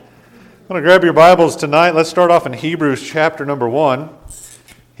Want to grab your Bibles tonight? Let's start off in Hebrews chapter number 1.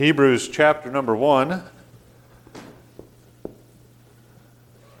 Hebrews chapter number 1.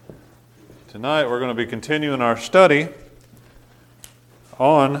 Tonight we're going to be continuing our study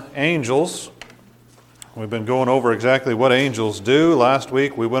on angels. We've been going over exactly what angels do. Last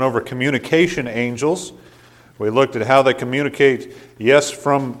week we went over communication angels. We looked at how they communicate, yes,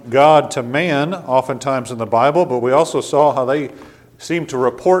 from God to man, oftentimes in the Bible, but we also saw how they seem to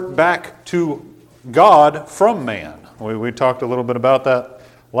report back to God from man. We talked a little bit about that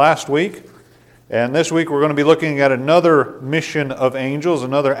last week. And this week we're going to be looking at another mission of angels,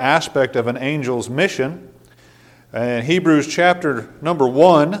 another aspect of an angel's mission. In Hebrews chapter number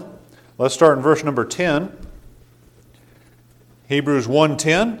 1, let's start in verse number 10. Hebrews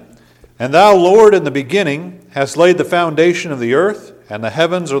 1:10. And thou, Lord, in the beginning hast laid the foundation of the earth, and the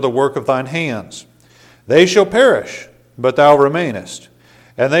heavens are the work of thine hands. They shall perish, but thou remainest,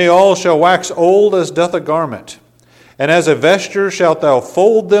 and they all shall wax old as doth a garment. And as a vesture shalt thou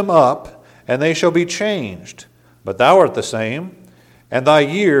fold them up, and they shall be changed. But thou art the same, and thy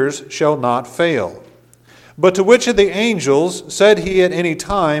years shall not fail. But to which of the angels said he at any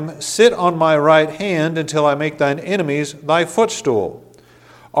time, Sit on my right hand until I make thine enemies thy footstool?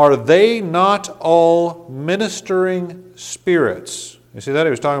 Are they not all ministering spirits? You see that? He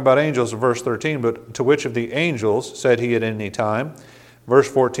was talking about angels in verse 13, but to which of the angels said he at any time? Verse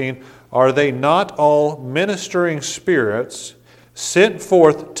 14, are they not all ministering spirits sent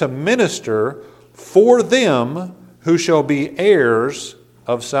forth to minister for them who shall be heirs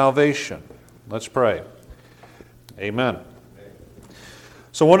of salvation? Let's pray. Amen.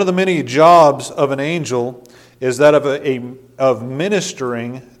 So one of the many jobs of an angel is that of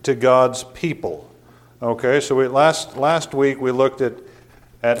ministering to God's people. Okay, so last week we looked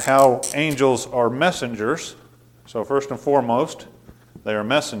at how angels are messengers. So first and foremost, they are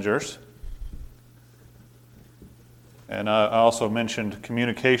messengers. And I also mentioned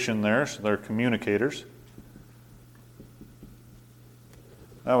communication there, so they're communicators.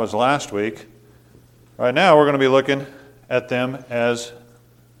 That was last week. Right now we're going to be looking at them as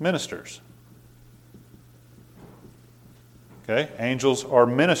ministers. Okay, angels are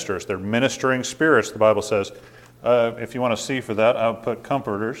ministers. They're ministering spirits, the Bible says. If you want to see for that, I'll put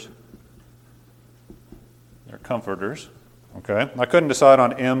comforters. They're comforters. Okay, I couldn't decide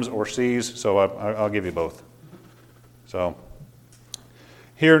on M's or C's, so I'll give you both. So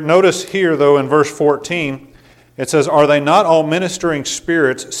here, notice here though in verse 14, it says, "Are they not all ministering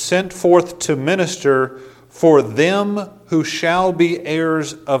spirits sent forth to minister for them who shall be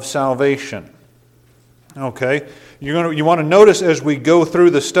heirs of salvation?" Okay. You want to notice as we go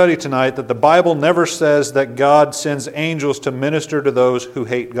through the study tonight that the Bible never says that God sends angels to minister to those who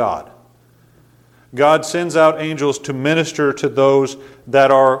hate God. God sends out angels to minister to those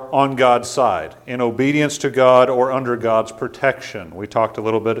that are on God's side, in obedience to God or under God's protection. We talked a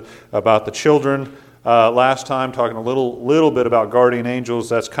little bit about the children last time, talking a little bit about guardian angels.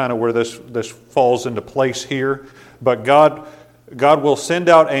 That's kind of where this falls into place here. But God will send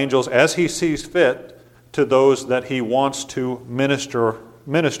out angels as He sees fit to those that He wants to minister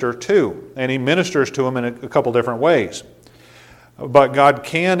to. And He ministers to them in a couple different ways. But God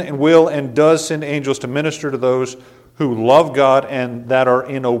can and will and does send angels to minister to those who love God and that are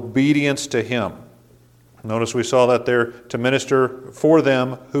in obedience to Him. Notice we saw that there, to minister for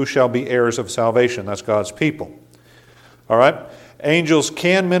them who shall be heirs of salvation. That's God's people. All right? Angels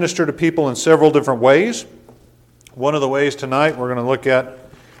can minister to people in several different ways. One of the ways tonight we're going to look at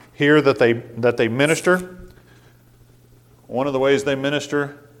here that they minister. One of the ways they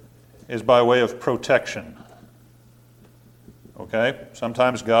minister is by way of protection. Okay?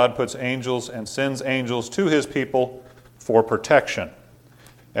 Sometimes God puts angels and sends angels to His people for protection.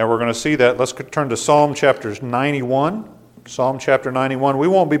 And we're going to see that. Let's turn to Psalm chapter 91. Psalm chapter 91. We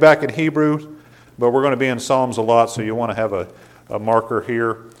won't be back in Hebrews, but we're going to be in Psalms a lot, so you want to have a marker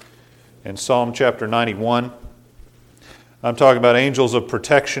here in Psalm chapter 91. I'm talking about angels of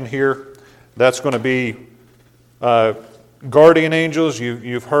protection here. That's going to be guardian angels.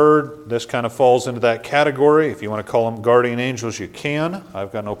 You've heard this kind of falls into that category. If you want to call them guardian angels, you can.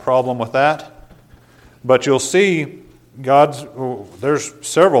 I've got no problem with that. But you'll see there's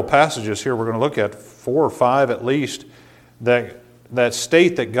several passages here we're going to look at, 4 or 5 at least, that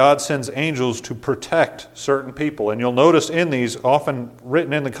state that God sends angels to protect certain people. And you'll notice in these, often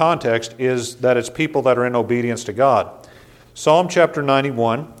written in the context, is that it's people that are in obedience to God. Psalm chapter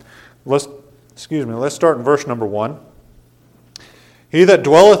 91, let's start in verse number 1. He that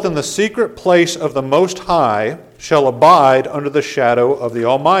dwelleth in the secret place of the Most High shall abide under the shadow of the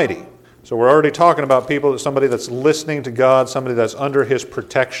Almighty. So we're already talking about somebody that's listening to God, somebody that's under His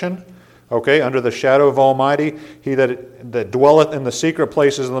protection. Okay, under the shadow of Almighty, he that dwelleth in the secret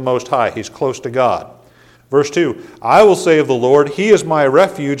places of the Most High. He's close to God. Verse 2, I will say of the Lord, He is my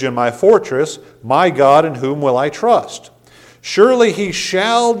refuge and my fortress, my God in whom will I trust. Surely He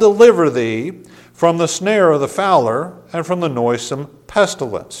shall deliver thee from the snare of the fowler and from the noisome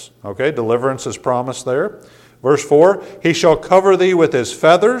pestilence. Okay, deliverance is promised there. Verse 4, He shall cover thee with His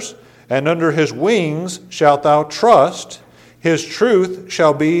feathers, and under His wings shalt thou trust. His truth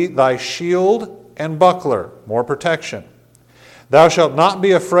shall be thy shield and buckler. More protection. Thou shalt not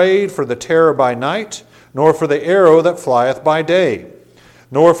be afraid for the terror by night, nor for the arrow that flieth by day,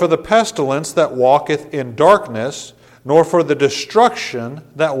 nor for the pestilence that walketh in darkness, nor for the destruction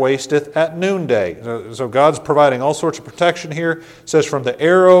that wasteth at noonday. So God's providing all sorts of protection here. It says from the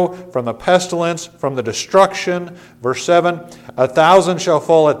arrow, from the pestilence, from the destruction. Verse 7, 1,000 shall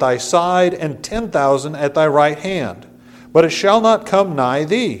fall at thy side, and 10,000 at thy right hand, but it shall not come nigh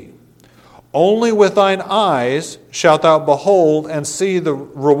thee. Only with thine eyes shalt thou behold and see the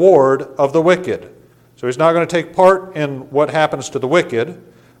reward of the wicked. So he's not going to take part in what happens to the wicked,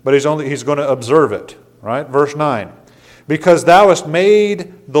 but he's going to observe it. Right? Verse 9. Because thou hast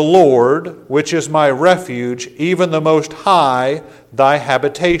made the Lord, which is my refuge, even the Most High, thy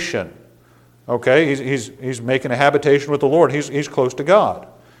habitation. Okay, he's making a habitation with the Lord. He's close to God.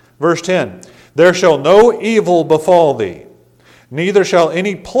 Verse 10. There shall no evil befall thee, neither shall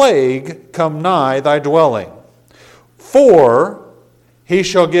any plague come nigh thy dwelling. For He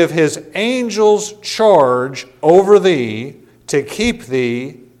shall give His angels charge over thee to keep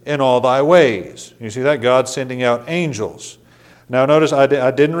thee in all thy ways. You see that? God sending out angels. Now notice I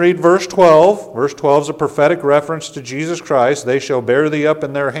didn't read verse 12. Verse 12 is a prophetic reference to Jesus Christ. They shall bear thee up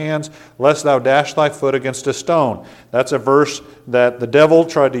in their hands, lest thou dash thy foot against a stone. That's a verse that the devil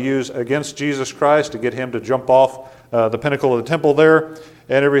tried to use against Jesus Christ to get him to jump off the pinnacle of the temple there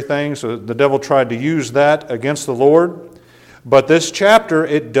and everything. So the devil tried to use that against the Lord. But this chapter,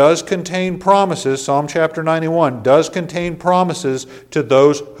 it does contain promises. Psalm chapter 91 does contain promises to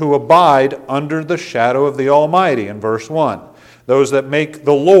those who abide under the shadow of the Almighty in verse 1. Those that make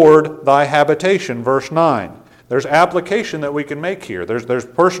the Lord thy habitation, verse 9. There's application that we can make here. There's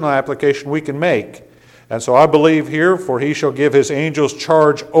personal application we can make. And so I believe here, for He shall give His angels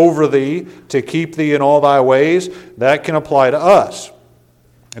charge over thee to keep thee in all thy ways. That can apply to us.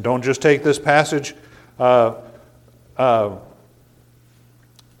 And don't just take this passage by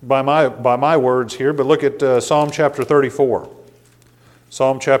my words here, but look at Psalm chapter 34.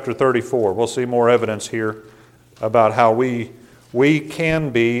 Psalm chapter 34. We'll see more evidence here about how we can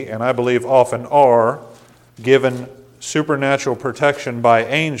be, and I believe often are, given supernatural protection by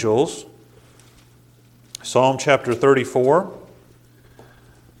angels. Psalm chapter 34,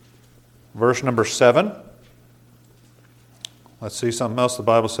 verse number 7. Let's see something else the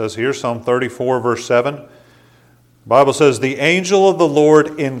Bible says here. Psalm 34, verse 7. The Bible says, the angel of the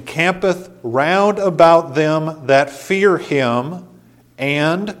Lord encampeth round about them that fear Him,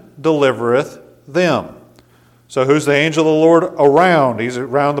 and delivereth them. So who's the angel of the Lord around? He's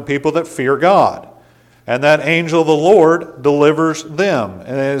around the people that fear God. And that angel of the Lord delivers them.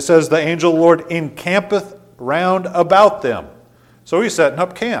 And it says the angel of the Lord encampeth round about them. So he's setting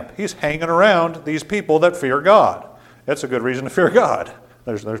up camp. He's hanging around these people that fear God. That's a good reason to fear God.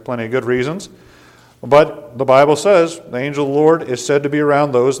 There's plenty of good reasons. But the Bible says the angel of the Lord is said to be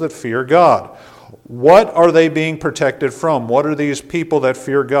around those that fear God. What are they being protected from? What are these people that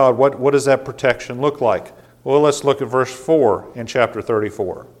fear God? What does that protection look like? Well, let's look at verse 4 in chapter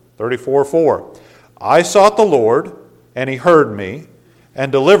 34. 34:4. I sought the Lord, and He heard me,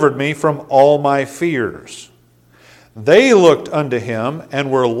 and delivered me from all my fears. They looked unto Him, and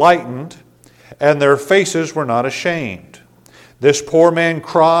were lightened, and their faces were not ashamed. This poor man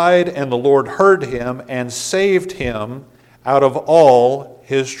cried, and the Lord heard him, and saved him out of all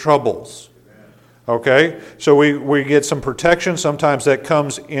his troubles. Okay, so we get some protection. Sometimes that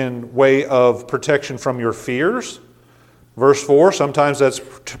comes in way of protection from your fears. Verse 4, sometimes that's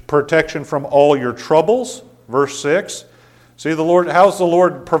protection from all your troubles. Verse 6, see the Lord. How's the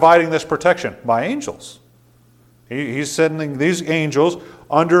Lord providing this protection? By angels. He's sending these angels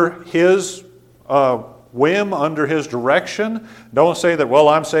under His whim, under His direction. Don't say that, well,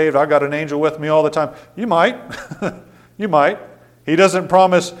 I'm saved, I got an angel with me all the time. You might. You might. He doesn't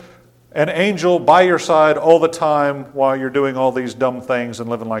promise an angel by your side all the time while you're doing all these dumb things and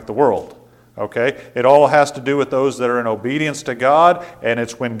living like the world. Okay? It all has to do with those that are in obedience to God, and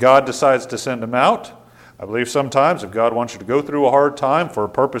it's when God decides to send them out. I believe sometimes if God wants you to go through a hard time for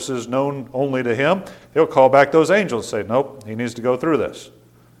purposes known only to Him, He'll call back those angels and say, nope, he needs to go through this.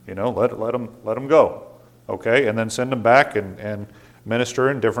 You know, let him go. Okay? And then send them back and minister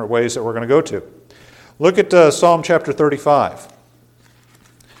in different ways that we're going to go to. Look at Psalm chapter 35.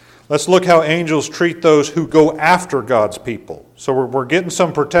 Let's look how angels treat those who go after God's people. So we're getting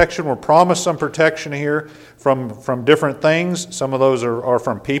some protection. We're promised some protection here from different things. Some of those are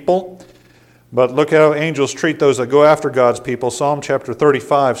from people. But look how angels treat those that go after God's people. Psalm chapter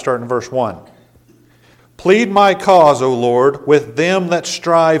 35, starting in verse 1. Plead my cause, O Lord, with them that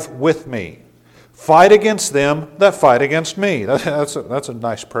strive with me. Fight against them that fight against me. That's a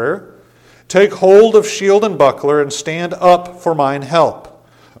nice prayer. Take hold of shield and buckler, and stand up for mine help.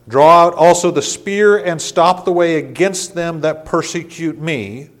 Draw out also the spear, and stop the way against them that persecute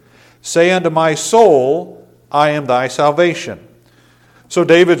me. Say unto my soul, I am thy salvation. So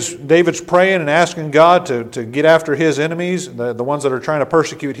David's praying and asking God to get after his enemies, the ones that are trying to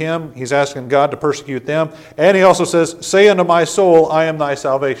persecute him. He's asking God to persecute them. And he also says, say unto my soul, I am thy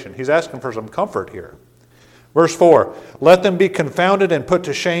salvation. He's asking for some comfort here. Verse 4, let them be confounded and put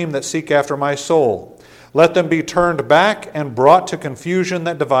to shame that seek after my soul. Let them be turned back and brought to confusion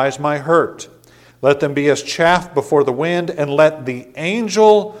that devise my hurt. Let them be as chaff before the wind, and let the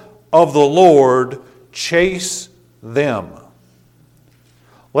angel of the Lord chase them.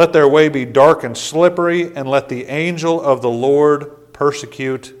 Let their way be dark and slippery, and let the angel of the Lord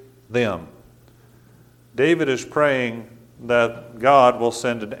persecute them. David is praying that God will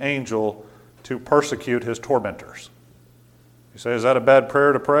send an angel to persecute his tormentors. You say, is that a bad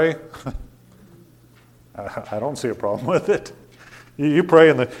prayer to pray? I don't see a problem with it. You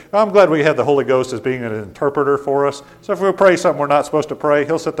pray I'm glad we have the Holy Ghost as being an interpreter for us. So if we pray something we're not supposed to pray,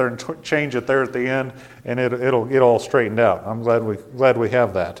 he'll sit there and change it there at the end, and it'll get all straightened out. I'm glad we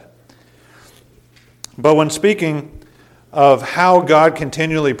have that. But when speaking of how God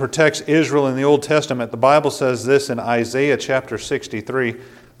continually protects Israel in the Old Testament, the Bible says this in Isaiah chapter 63.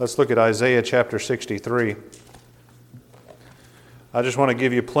 Let's look at Isaiah chapter 63. I just want to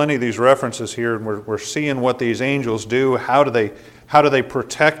give you plenty of these references here, and we're seeing what these angels do. How do they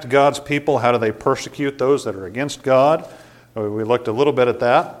protect God's people? How do they persecute those that are against God? We looked a little bit at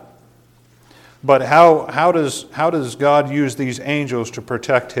that. But how does God use these angels to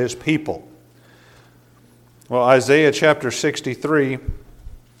protect his people? Well, Isaiah chapter 63,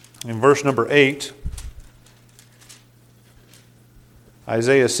 in verse number 8,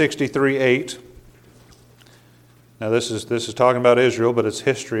 Isaiah 63:8. Now this is talking about Israel, but it's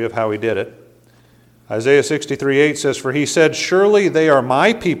history of how he did it. Isaiah 63:8 says, for he said, surely they are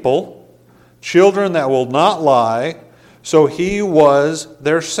my people, children that will not lie, so he was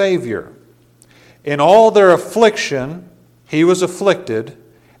their Savior. In all their affliction he was afflicted,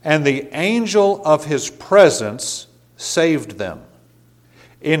 and the angel of his presence saved them.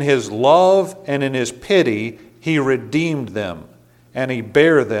 In his love and in his pity he redeemed them, and he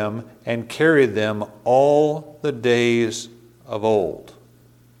bare them and carried them all the days of old.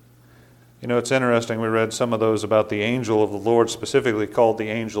 You know, it's interesting, we read some of those about the angel of the Lord, specifically called the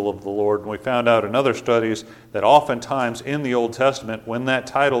angel of the Lord, and we found out in other studies that oftentimes in the Old Testament, when that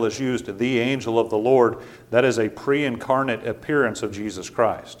title is used, the angel of the Lord, that is a pre-incarnate appearance of Jesus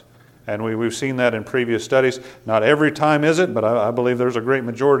Christ. And we've seen that in previous studies. Not every time is it, but I believe there's a great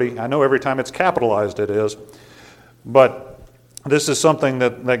majority. I know every time it's capitalized it is. But this is something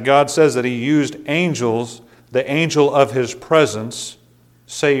that God says that he used angels, the angel of his presence,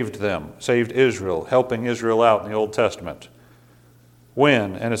 saved them, saved Israel, helping Israel out in the Old Testament.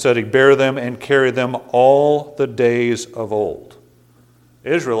 When? And it said he bare them and carried them all the days of old.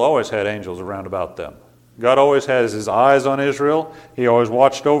 Israel always had angels around about them. God always has his eyes on Israel. He always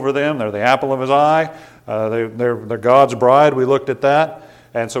watched over them. They're the apple of his eye. They're God's bride. We looked at that.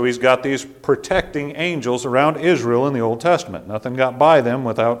 And so he's got these protecting angels around Israel in the Old Testament. Nothing got by them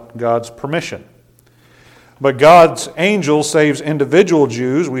without God's permission. But God's angel saves individual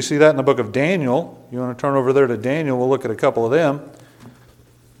Jews. We see that in the book of Daniel. You want to turn over there to Daniel, we'll look at a couple of them.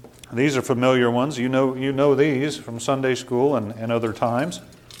 These are familiar ones. You know these from Sunday school and other times.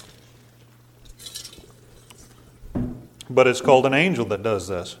 But it's called an angel that does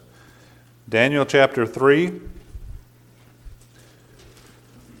this. Daniel chapter 3,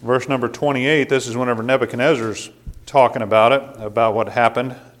 verse number 28. This is whenever Nebuchadnezzar's talking about it, about what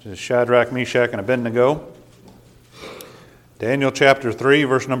happened to Shadrach, Meshach, and Abednego. Daniel chapter 3,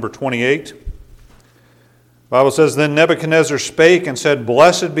 verse number 28. The Bible says, then Nebuchadnezzar spake and said,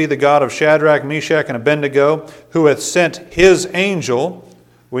 blessed be the God of Shadrach, Meshach, and Abednego, who hath sent his angel.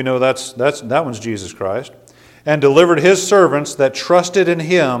 We know that one's Jesus Christ. And delivered his servants that trusted in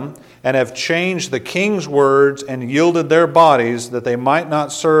him, and have changed the king's words, and yielded their bodies, that they might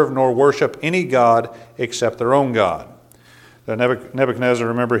not serve nor worship any god except their own God. Nebuchadnezzar,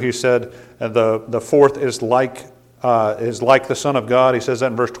 remember, he said, the fourth is like is like the Son of God. He says that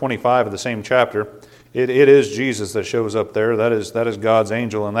in verse 25 of the same chapter. It is Jesus that shows up there. That is God's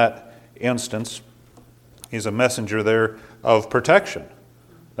angel in that instance. He's a messenger there of protection.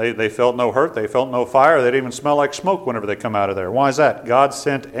 They felt no hurt. They felt no fire. They didn't even smell like smoke whenever they come out of there. Why is that? God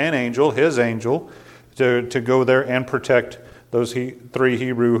sent an angel, his angel, to go there and protect those three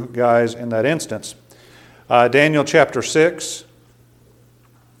Hebrew guys in that instance. Daniel chapter 6.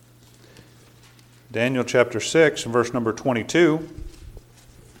 Daniel chapter 6, verse number 22.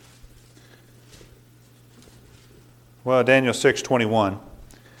 Well, Daniel 6:21.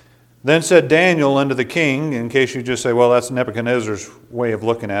 Then said Daniel unto the king, in case you just say, well, that's Nebuchadnezzar's way of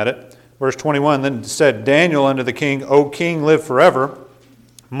looking at it. Verse 21, then said Daniel unto the king, O king, live forever.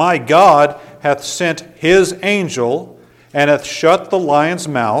 My God hath sent his angel, and hath shut the lion's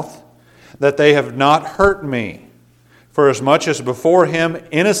mouth, that they have not hurt me. For as much as before him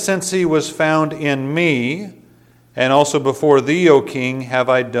innocency was found in me, and also before thee, O king, have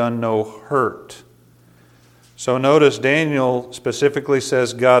I done no hurt. So notice Daniel specifically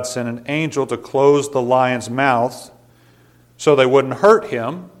says God sent an angel to close the lion's mouth so they wouldn't hurt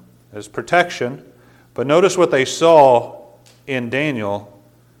him as protection. But notice what they saw in Daniel.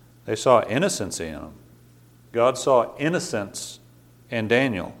 They saw innocency in him. God saw innocence in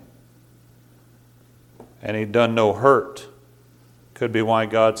Daniel. And he'd done no hurt. Could be why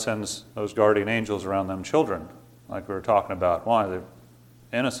God sends those guardian angels around them children, like we were talking about. Why? They're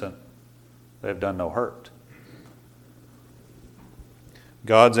innocent. They've done no hurt.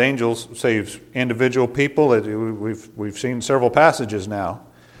 God's angels saves individual people. We've seen several passages now.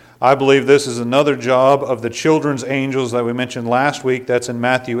 I believe this is another job of the children's angels that we mentioned last week. That's in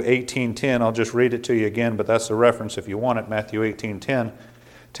Matthew 18:10. I'll just read it to you again, but that's the reference if you want it, Matthew 18:10.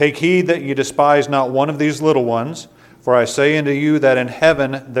 Take heed that ye despise not one of these little ones, for I say unto you that in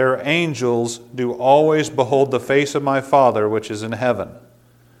heaven their angels do always behold the face of my Father which is in heaven.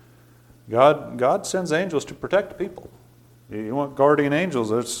 God sends angels to protect people. You want guardian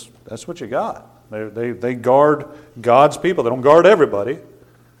angels, that's what you got. They guard God's people. They don't guard everybody.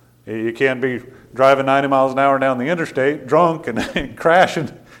 You can't be driving 90 miles an hour down the interstate drunk and crashing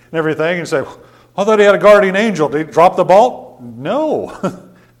and everything and say, I thought he had a guardian angel. Did he drop the ball? No.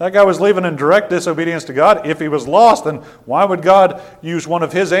 That guy was living in direct disobedience to God. If he was lost, then why would God use one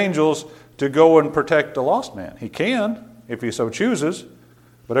of his angels to go and protect a lost man? He can, if he so chooses.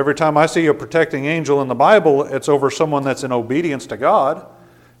 But every time I see a protecting angel in the Bible, it's over someone that's in obedience to God.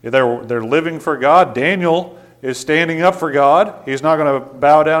 They're living for God. Daniel is standing up for God. He's not going to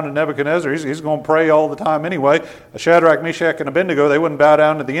bow down to Nebuchadnezzar. He's going to pray all the time anyway. Shadrach, Meshach, and Abednego, they wouldn't bow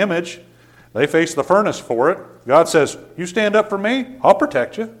down to the image. They faced the furnace for it. God says, you stand up for me, I'll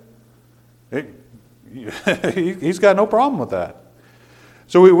protect you. He's got no problem with that.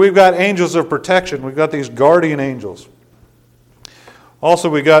 So we've got angels of protection. We've got these guardian angels.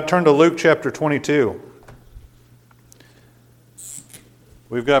 Also, turn to Luke chapter 22.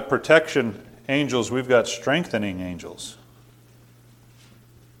 We've got protection angels. We've got strengthening angels.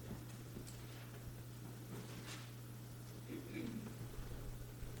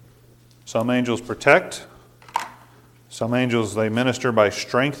 Some angels protect. Some angels, they minister by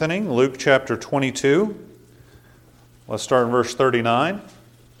strengthening. Luke chapter 22. Let's start in verse 39.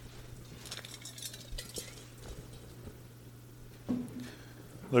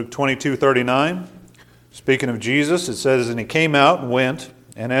 Luke 22:39. Speaking of Jesus, it says, And he came out and went,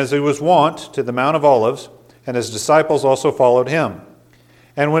 and as he was wont, to the Mount of Olives, and his disciples also followed him.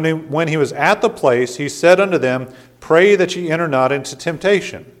 And when he was at the place, he said unto them, Pray that ye enter not into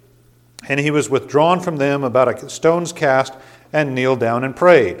temptation. And he was withdrawn from them about a stone's cast, and kneeled down and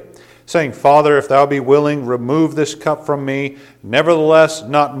prayed, saying, Father, if thou be willing, remove this cup from me. Nevertheless,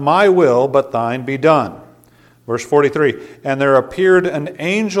 not my will, but thine be done. Verse 43, And there appeared an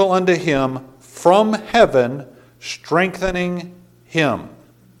angel unto him from heaven, strengthening him.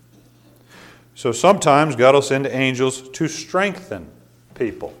 So sometimes God will send angels to strengthen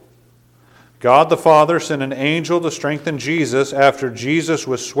people. God the Father sent an angel to strengthen Jesus after Jesus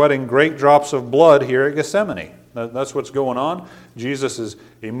was sweating great drops of blood here at Gethsemane. That's what's going on. Jesus is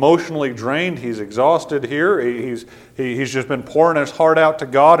emotionally drained. He's exhausted here. He's just been pouring his heart out to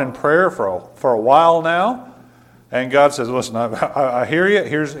God in prayer for a while now. And God says, listen, I hear you.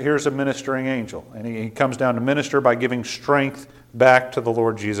 Here's a ministering angel. And he comes down to minister by giving strength back to the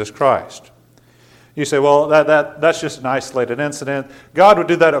Lord Jesus Christ. You say, well, that's just an isolated incident. God would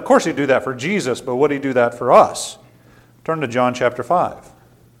do that. Of course he'd do that for Jesus, but would he do that for us? Turn to John chapter 5.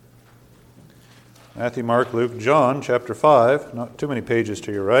 Matthew, Mark, Luke, John chapter 5. Not too many pages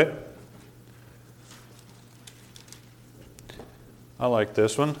to your right. I like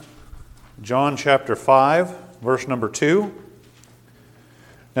this one. John chapter 5. verse number 2.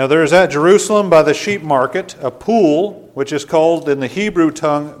 Now there is at Jerusalem by the sheep market a pool, which is called in the Hebrew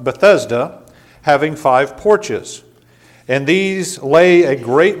tongue Bethesda, having 5 porches. In these lay a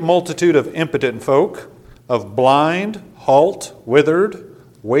great multitude of impotent folk, of blind, halt, withered,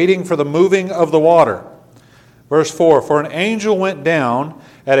 waiting for the moving of the water. Verse 4, For an angel went down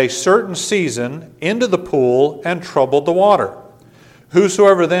at a certain season into the pool and troubled the water.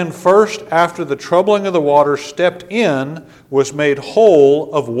 Whosoever then first after the troubling of the water stepped in was made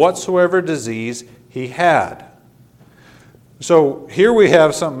whole of whatsoever disease he had. So here we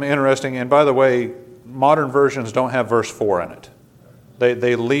have something interesting, and by the way, modern versions don't have verse 4 in it.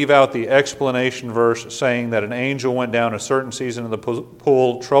 They leave out the explanation verse saying that an angel went down a certain season in the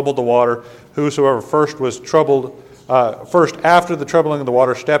pool, troubled the water. Whosoever first after the troubling of the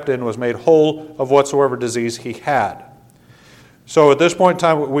water stepped in was made whole of whatsoever disease he had. So at this point in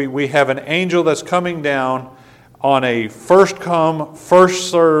time, we have an angel that's coming down on a first come,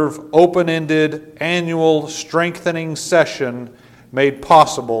 first serve, open-ended, annual strengthening session made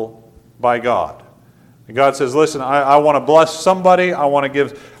possible by God. And God says, listen, I want to bless somebody. I want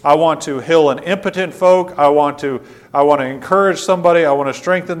to heal an impotent folk. I want to encourage somebody. I want to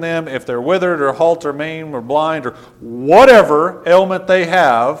strengthen them. If they're withered or halt or maimed or blind or whatever ailment they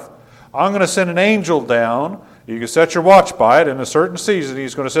have, I'm going to send an angel down. You can set your watch by it. In a certain season,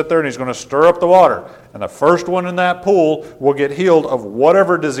 he's going to sit there and he's going to stir up the water. And the first one in that pool will get healed of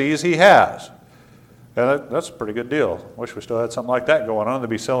whatever disease he has. And that's a pretty good deal. Wish we still had something like that going on. They'd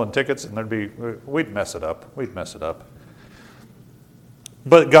be selling tickets and we'd mess it up. We'd mess it up.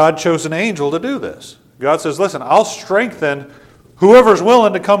 But God chose an angel to do this. God says, listen, I'll strengthen whoever's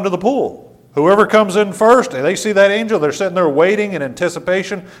willing to come to the pool. Whoever comes in first, and they see that angel, they're sitting there waiting in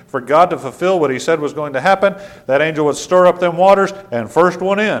anticipation for God to fulfill what he said was going to happen. That angel would stir up them waters, and first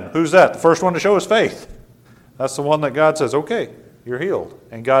one in. Who's that? The first one to show his faith. That's the one that God says, okay, you're healed.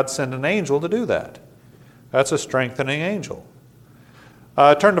 And God sent an angel to do that. That's a strengthening angel.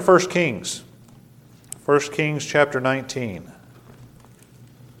 Turn to 1 Kings. 1 Kings chapter 19.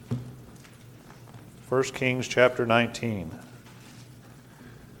 1 Kings chapter 19.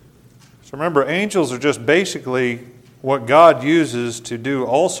 So remember, angels are just basically what God uses to do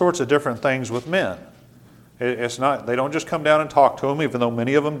all sorts of different things with men. It's not, they don't just come down and talk to them, even though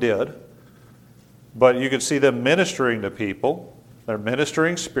many of them did. But you can see them ministering to people. They're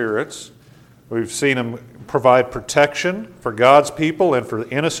ministering spirits. We've seen them provide protection for God's people and for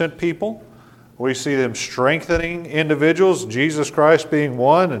innocent people. We see them strengthening individuals, Jesus Christ being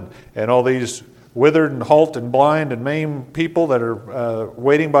one, and all these withered and halt and blind and maimed people that are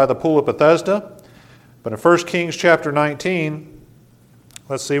waiting by the pool of Bethesda. But in 1 Kings chapter 19,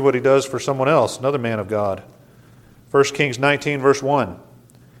 let's see what he does for someone else, another man of God. 1 Kings 19, verse 1.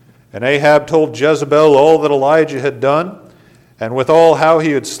 And Ahab told Jezebel all that Elijah had done, and withal how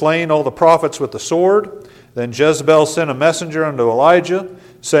he had slain all the prophets with the sword. Then Jezebel sent a messenger unto Elijah,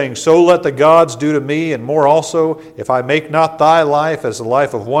 saying, So let the gods do to me, and more also, if I make not thy life as the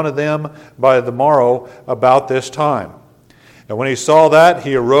life of one of them by the morrow about this time. And when he saw that,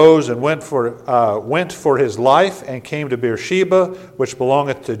 he arose and went for his life, and came to Beersheba, which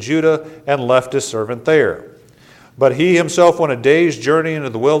belongeth to Judah, and left his servant there. But he himself went a day's journey into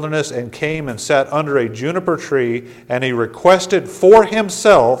the wilderness, and came and sat under a juniper tree, and he requested for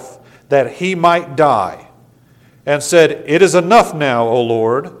himself that he might die, and said, It is enough now, O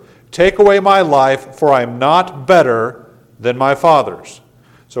Lord, take away my life, for I am not better than my fathers.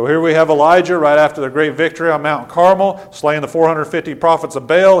 So here we have Elijah right after the great victory on Mount Carmel, slaying the 450 prophets of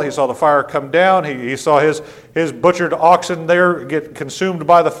Baal. He saw the fire come down. He saw his butchered oxen there get consumed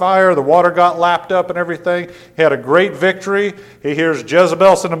by the fire. The water got lapped up and everything. He had a great victory. He hears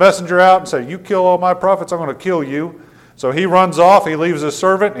Jezebel send a messenger out and say, You kill all my prophets, I'm going to kill you. So he runs off, he leaves his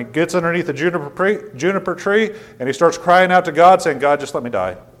servant, and he gets underneath the juniper tree, and he starts crying out to God, saying, God, just let me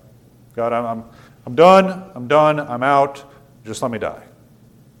die. God, I'm done, I'm out, just let me die.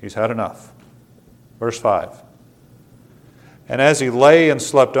 He's had enough. Verse 5. And as he lay and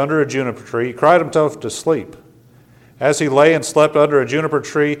slept under a juniper tree, he cried himself to sleep. As he lay and slept under a juniper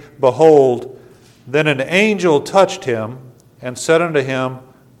tree, behold, then an angel touched him and said unto him,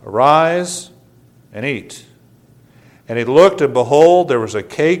 Arise and eat. And he looked, and behold, there was a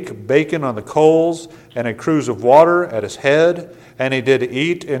cake baking on the coals, and a cruse of water at his head. And he did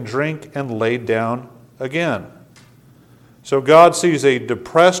eat and drink, and laid down again. So God sees a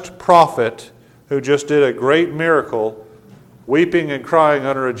depressed prophet who just did a great miracle, weeping and crying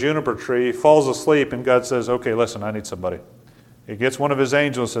under a juniper tree, falls asleep, and God says, Okay, listen, I need somebody. He gets one of his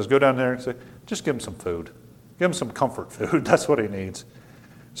angels and says, Go down there and say, just give him some food. Give him some comfort food. That's what he needs.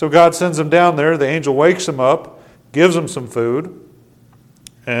 So God sends him down there. The angel wakes him up, gives him some food,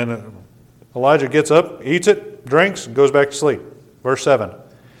 and Elijah gets up, eats it, drinks, and goes back to sleep. Verse 7.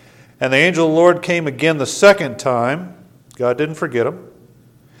 And the angel of the Lord came again the second time. God didn't forget him.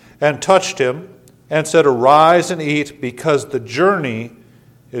 And touched him and said, Arise and eat, because the journey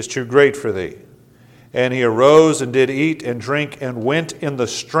is too great for thee. And he arose and did eat and drink and went in the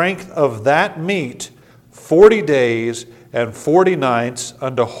strength of that meat 40 days and 40 nights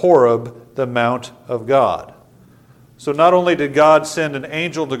unto Horeb, the mount of God. So not only did God send an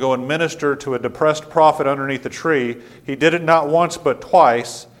angel to go and minister to a depressed prophet underneath a tree, he did it not once but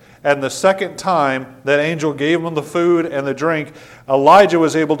twice. And the second time that angel gave him the food and the drink, Elijah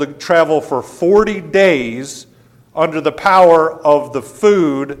was able to travel for 40 days under the power of the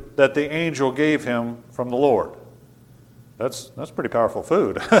food that the angel gave him from the Lord. That's pretty powerful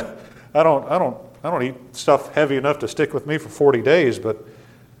food. I don't eat stuff heavy enough to stick with me for 40 days, but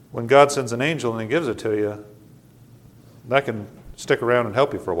when God sends an angel and he gives it to you, that can stick around and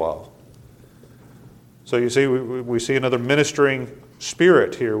help you for a while. So you see, we see another ministering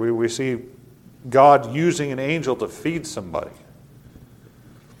spirit here. We see God using an angel to feed somebody.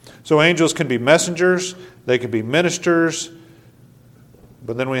 So angels can be messengers, they can be ministers,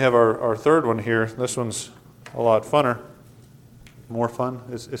 but then we have our third one here. This one's a lot funner. More fun?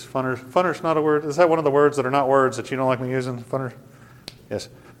 Is funner? Funner's not a word. Is that one of the words that are not words that you don't like me using? Funner? Yes.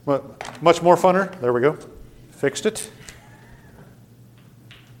 Much more funner. There we go. Fixed it.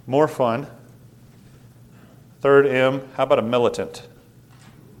 More fun. Third M. How about a militant?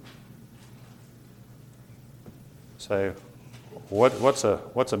 Say, what's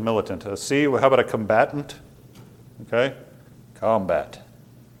a militant? A C. How about a combatant? Okay. Combatant.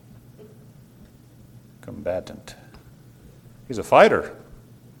 He's a fighter.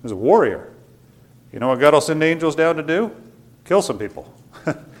 He's a warrior. You know what God will send angels down to do? Kill some people.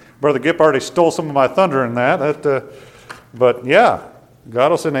 Brother Gipp already stole some of my thunder in that. But yeah,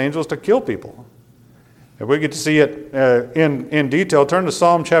 God will send angels to kill people. If we get to see it in detail, turn to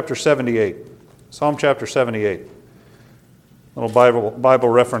Psalm chapter 78. Psalm chapter 78. Little Bible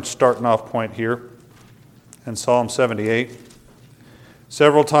reference starting off point here in Psalm 78.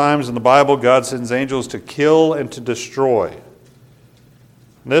 Several times in the Bible, God sends angels to kill and to destroy.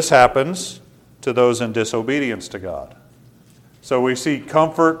 This happens to those in disobedience to God. So we see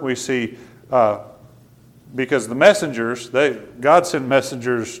comfort, we see, because the messengers, God sent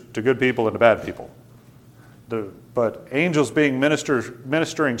messengers to good people and to bad people. But angels being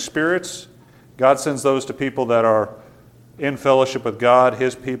ministering spirits, God sends those to people that are in fellowship with God,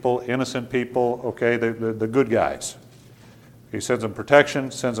 His people, innocent people, okay, the good guys. He sends them protection,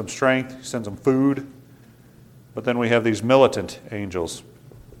 sends them strength, He sends them food. But then we have these militant angels.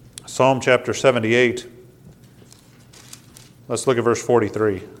 Psalm chapter 78. Let's look at verse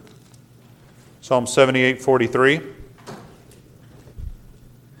 43. Psalm 78:43.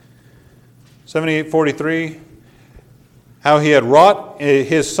 78:43. How he had wrought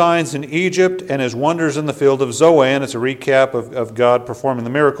his signs in Egypt and his wonders in the field of Zoan. It's a recap of God performing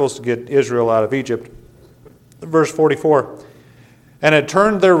the miracles to get Israel out of Egypt. Verse 44. And had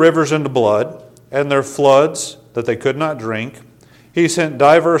turned their rivers into blood, and their floods that they could not drink. He sent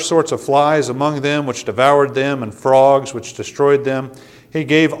divers sorts of flies among them, which devoured them, and frogs, which destroyed them. He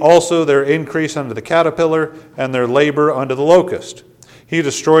gave also their increase unto the caterpillar, and their labor unto the locust. He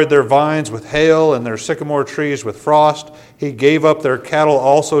destroyed their vines with hail, and their sycamore trees with frost. He gave up their cattle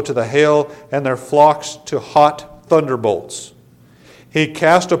also to the hail, and their flocks to hot thunderbolts. He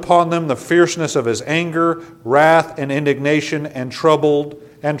cast upon them the fierceness of his anger, wrath, and indignation, and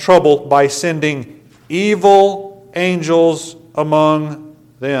troubled by sending evil angels among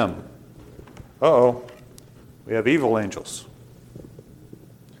them. Uh-oh. We have evil angels.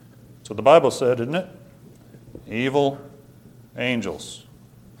 That's what the Bible said, isn't it? Evil angels.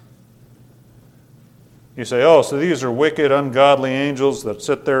 You say, oh, so these are wicked, ungodly angels that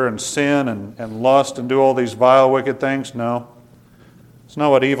sit there and sin and lust and do all these vile, wicked things? No. It's not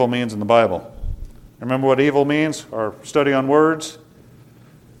what evil means in the Bible. Remember what evil means? Our study on words?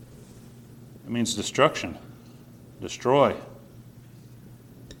 It means destruction. Destroy.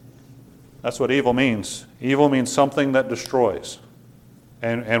 That's what evil means. Evil means something that destroys.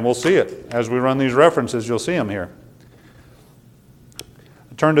 And we'll see it. As we run these references, you'll see them here.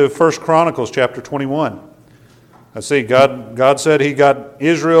 Turn to 1 Chronicles chapter 21. Let's see, God said He got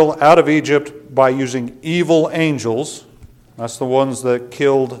Israel out of Egypt by using evil angels. That's the ones that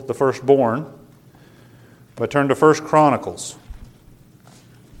killed the firstborn. But turn to 1 Chronicles.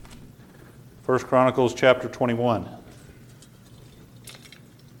 1 Chronicles chapter 21.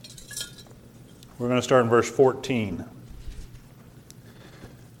 We're going to start in verse 14.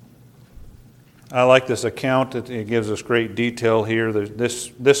 I like this account. It gives us great detail here.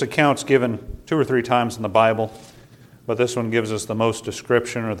 This account's given 2 or 3 times in the Bible, but this one gives us the most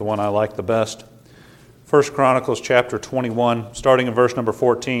description, or the one I like the best. 1 Chronicles chapter 21, starting in verse number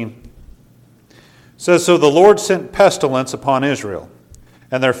 14. It says, "So the Lord sent pestilence upon Israel,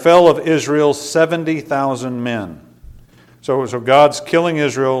 and there fell of Israel 70,000 men." So God's killing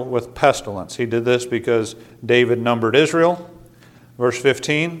Israel with pestilence. He did this because David numbered Israel. Verse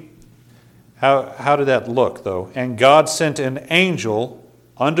 15. How did that look, though? "And God sent an angel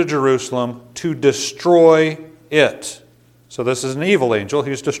unto Jerusalem to destroy it." So this is an evil angel.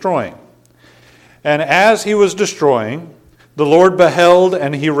 He's destroying. "And as he was destroying, the Lord beheld,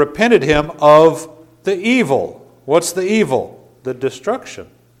 and he repented him of the evil." What's the evil? The destruction,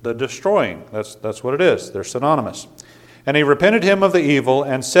 the destroying. That's what it is. They're synonymous. "And he repented him of the evil,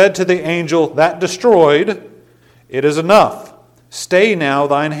 and said to the angel that destroyed, It is enough. Stay now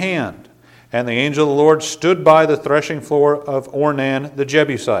thine hand. And the angel of the Lord stood by the threshing floor of Ornan the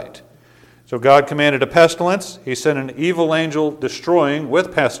Jebusite." So God commanded a pestilence. He sent an evil angel destroying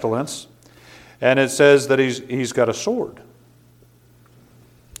with pestilence. And it says that he's got a sword.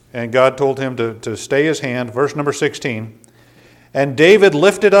 And God told him to stay his hand. Verse number 16. "And David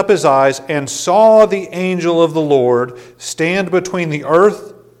lifted up his eyes and saw the angel of the Lord stand between the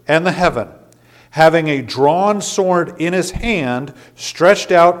earth and the heaven, having a drawn sword in his hand, stretched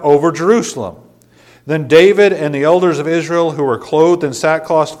out over Jerusalem. Then David and the elders of Israel, who were clothed in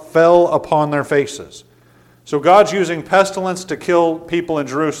sackcloth, fell upon their faces." So God's using pestilence to kill people in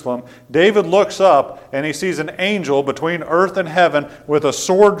Jerusalem. David looks up and he sees an angel between earth and heaven with a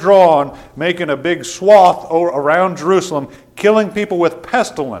sword drawn, making a big swath around Jerusalem, killing people with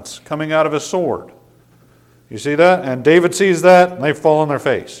pestilence coming out of his sword. You see that? And David sees that, and they fall on their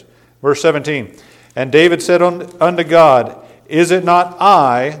face. Verse 17, "And David said unto God, Is it not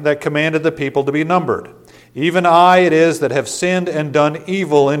I that commanded the people to be numbered? Even I it is that have sinned and done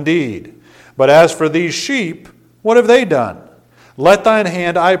evil indeed. But as for these sheep, what have they done? Let thine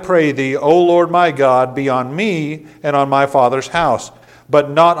hand, I pray thee, O Lord my God, be on me and on my father's house,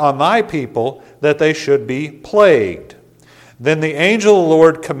 but not on thy people, that they should be plagued." Then the angel of the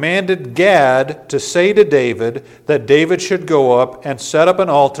Lord commanded Gad to say to David that David should go up and set up an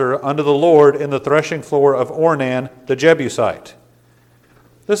altar unto the Lord in the threshing floor of Ornan the Jebusite.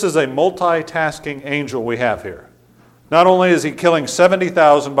 This is a multitasking angel we have here. Not only is he killing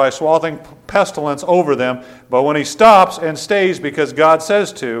 70,000 by swathing pestilence over them, but when he stops and stays because God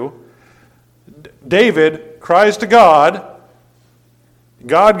says to, David cries to God.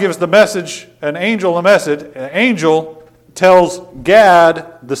 God gives the message, an angel a message. An angel tells Gad,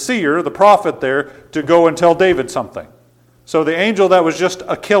 the seer, the prophet there, to go and tell David something. So the angel that was just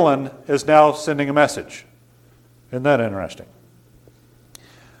a killing is now sending a message. Isn't that interesting?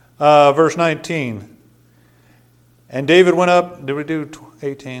 Verse 19. "And David went up," did we do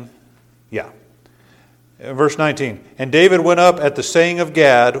 18? Yeah. Verse 19. "And David went up at the saying of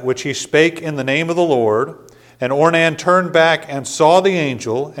Gad, which he spake in the name of the Lord. And Ornan turned back and saw the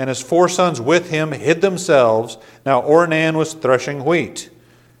angel, and his 4 sons with him hid themselves. Now Ornan was threshing wheat."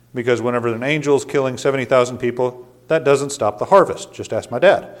 Because whenever an angel is killing 70,000 people, that doesn't stop the harvest. Just ask my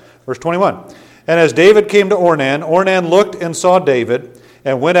dad. Verse 21. "And as David came to Ornan, Ornan looked and saw David,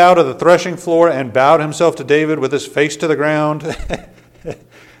 and went out of the threshing floor and bowed himself to David with his face to the ground."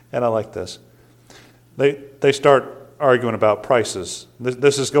 And I like this. They start arguing about prices.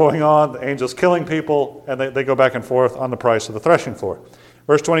 This is going on. The angel's killing people, and they go back and forth on the price of the threshing floor.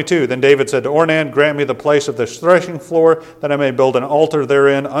 Verse 22, "Then David said to Ornan, Grant me the place of this threshing floor, that I may build an altar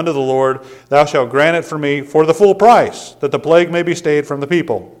therein unto the Lord. Thou shalt grant it for me for the full price, that the plague may be stayed from the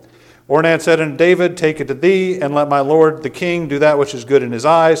people. Ornan said unto David, Take it to thee, and let my lord the king do that which is good in his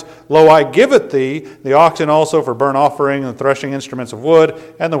eyes. Lo, I give it thee, the oxen also for burnt offering, and the threshing instruments of wood,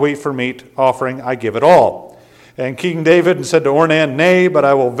 and the wheat for meat offering, I give it all. And King David said to Ornan, Nay, but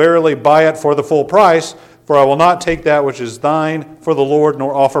I will verily buy it for the full price, for I will not take that which is thine for the Lord,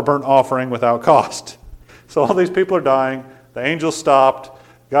 nor offer burnt offering without cost." So all these people are dying. The angel stopped.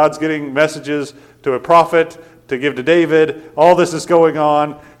 God's getting messages to a prophet to give to David. All this is going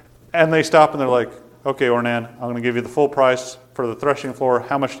on. And they stop and they're like, "Okay, Ornan, I'm going to give you the full price for the threshing floor.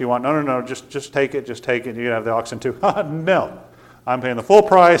 How much do you want?" "No, just take it. Just take it. You can have the oxen too." "No, I'm paying the full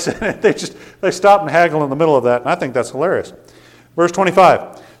price." they stop and haggle in the middle of that, and I think that's hilarious. Verse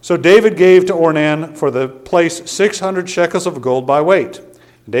 25. "So David gave to Ornan for the place 600 shekels of gold by weight.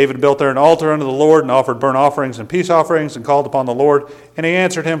 David built there an altar unto the Lord, and offered burnt offerings and peace offerings, and called upon the Lord. And he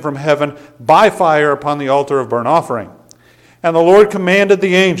answered him from heaven by fire upon the altar of burnt offering. And the Lord commanded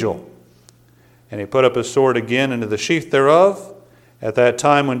the angel, and he put up his sword again into the sheath thereof. At that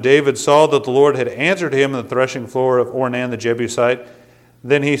time, when David saw that the Lord had answered him in the threshing floor of Ornan the Jebusite,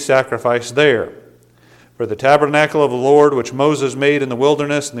 then he sacrificed there. For the tabernacle of the Lord, which Moses made in the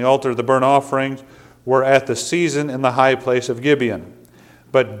wilderness, and the altar of the burnt offerings, were at the season in the high place of Gibeon.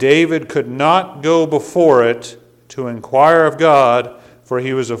 But David could not go before it to inquire of God, for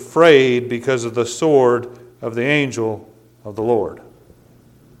he was afraid because of the sword of the angel of the Lord.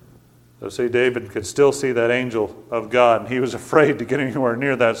 So see, David could still see that angel of God, and he was afraid to get anywhere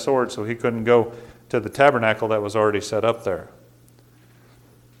near that sword, so he couldn't go to the tabernacle that was already set up there.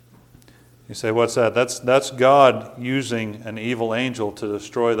 You say, what's that? That's God using an evil angel to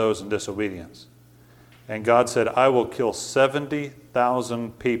destroy those in disobedience. And God said, I will kill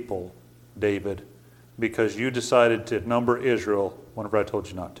 70,000 people, David, because you decided to number Israel whenever I told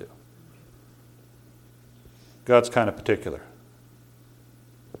you not to. God's kind of particular.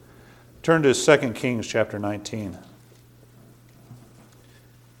 Turn to 2 Kings chapter 19.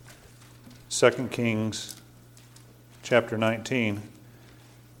 2 Kings chapter 19.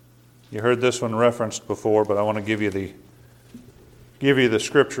 You heard this one referenced before, but I want to give you the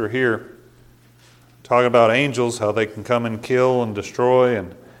scripture here. Talking about angels, how they can come and kill and destroy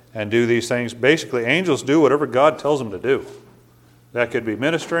and do these things. Basically, angels do whatever God tells them to do. That could be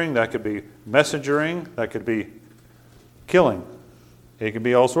ministering, that could be messengering, that could be killing. It could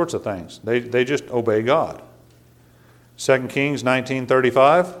be all sorts of things. They just obey God. 2 Kings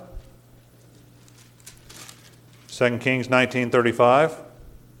 19:35. 2 Kings 19:35.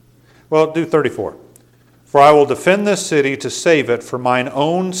 Well, do 34. For I will defend this city to save it for mine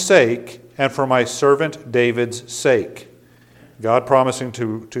own sake and for my servant David's sake. God promising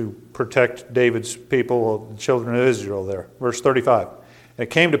to protect David's people, the children of Israel there. Verse 35. And it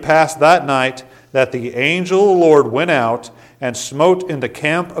came to pass that night that the angel of the Lord went out and smote in the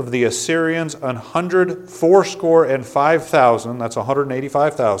camp of the Assyrians 185,000, that's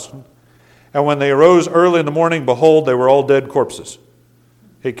 185,000. And when they arose early in the morning, behold, they were all dead corpses.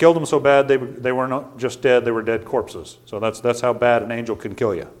 He killed them so bad they were not just dead, they were dead corpses. So that's how bad an angel can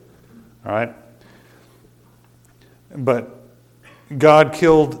kill you. All right? But God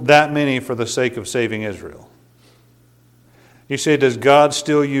killed that many for the sake of saving Israel. You say, does God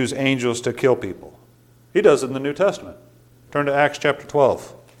still use angels to kill people? He does in the New Testament. Turn to Acts chapter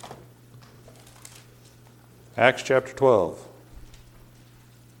 12. Acts chapter 12.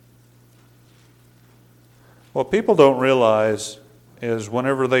 What people don't realize is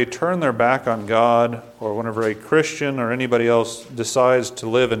whenever they turn their back on God, or whenever a Christian or anybody else decides to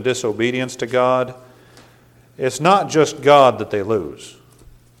live in disobedience to God, it's not just God that they lose.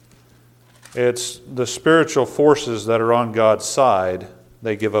 It's the spiritual forces that are on God's side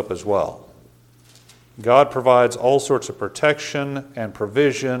they give up as well. God provides all sorts of protection and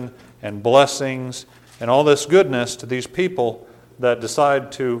provision and blessings and all this goodness to these people that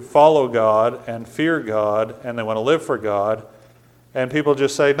decide to follow God and fear God and they want to live for God. And people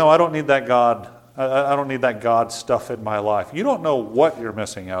just say, no, I don't need that God. I don't need that God stuff in my life. You don't know what you're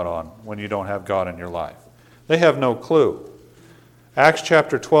missing out on when you don't have God in your life. They have no clue. Acts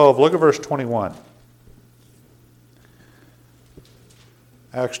chapter 12, look at verse 21.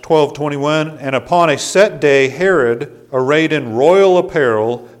 Acts 12:21, and upon a set day Herod, arrayed in royal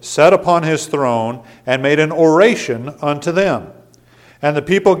apparel, sat upon his throne, and made an oration unto them. And the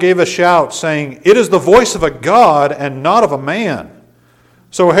people gave a shout, saying, It is the voice of a God, and not of a man.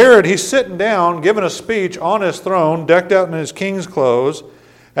 So Herod, he's sitting down, giving a speech on his throne, decked out in his king's clothes,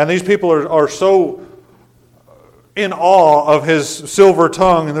 and these people are so in awe of his silver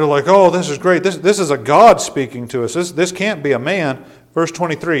tongue, and they're like, oh, this is great. This is a God speaking to us. This can't be a man. Verse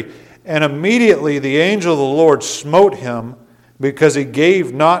 23, and immediately the angel of the Lord smote him, because he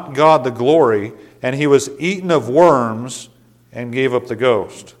gave not God the glory, and he was eaten of worms, and gave up the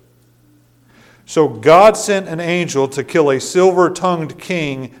ghost. So God sent an angel to kill a silver-tongued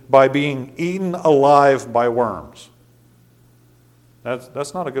king by being eaten alive by worms.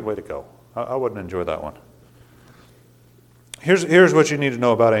 That's not a good way to go. I wouldn't enjoy that one. Here's what you need to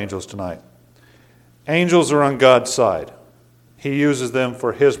know about angels tonight. Angels are on God's side. He uses them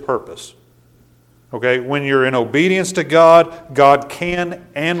for His purpose. Okay, when you're in obedience to God, God can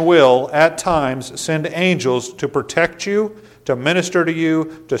and will at times send angels to protect you, to minister to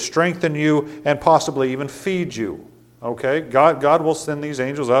you, to strengthen you, and possibly even feed you. Okay, God will send these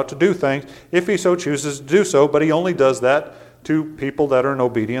angels out to do things if He so chooses to do so, but He only does that to people that are in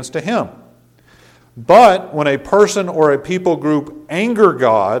obedience to Him. But when a person or a people group anger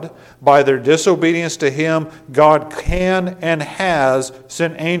God by their disobedience to Him, God can and has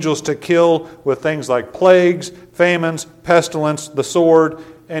sent angels to kill with things like plagues, famines, pestilence, the sword,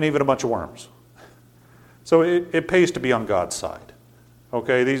 and even a bunch of worms. So it pays to be on God's side.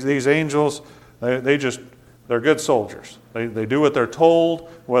 Okay, these angels, they're good soldiers. They do what they're told,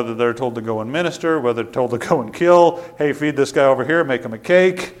 whether they're told to go and minister, whether they're told to go and kill. Hey, feed this guy over here, make him a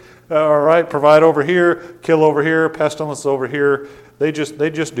cake. All right, provide over here, kill over here, pestilence over here. They just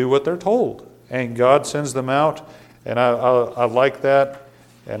do what they're told. And God sends them out, and I like that.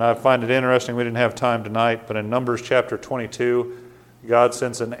 And I find it interesting, we didn't have time tonight, but in Numbers chapter 22, God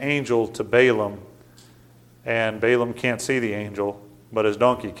sends an angel to Balaam, and Balaam can't see the angel, but his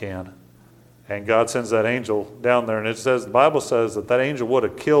donkey can. And God sends that angel down there, and the Bible says that angel would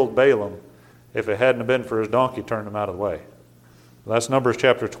have killed Balaam if it hadn't been for his donkey turning him out of the way. That's Numbers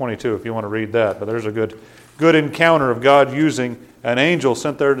chapter 22 if you want to read that. But there's a good encounter of God using an angel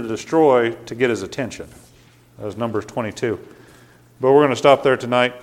sent there to destroy to get his attention. That was Numbers 22. But we're going to stop there tonight.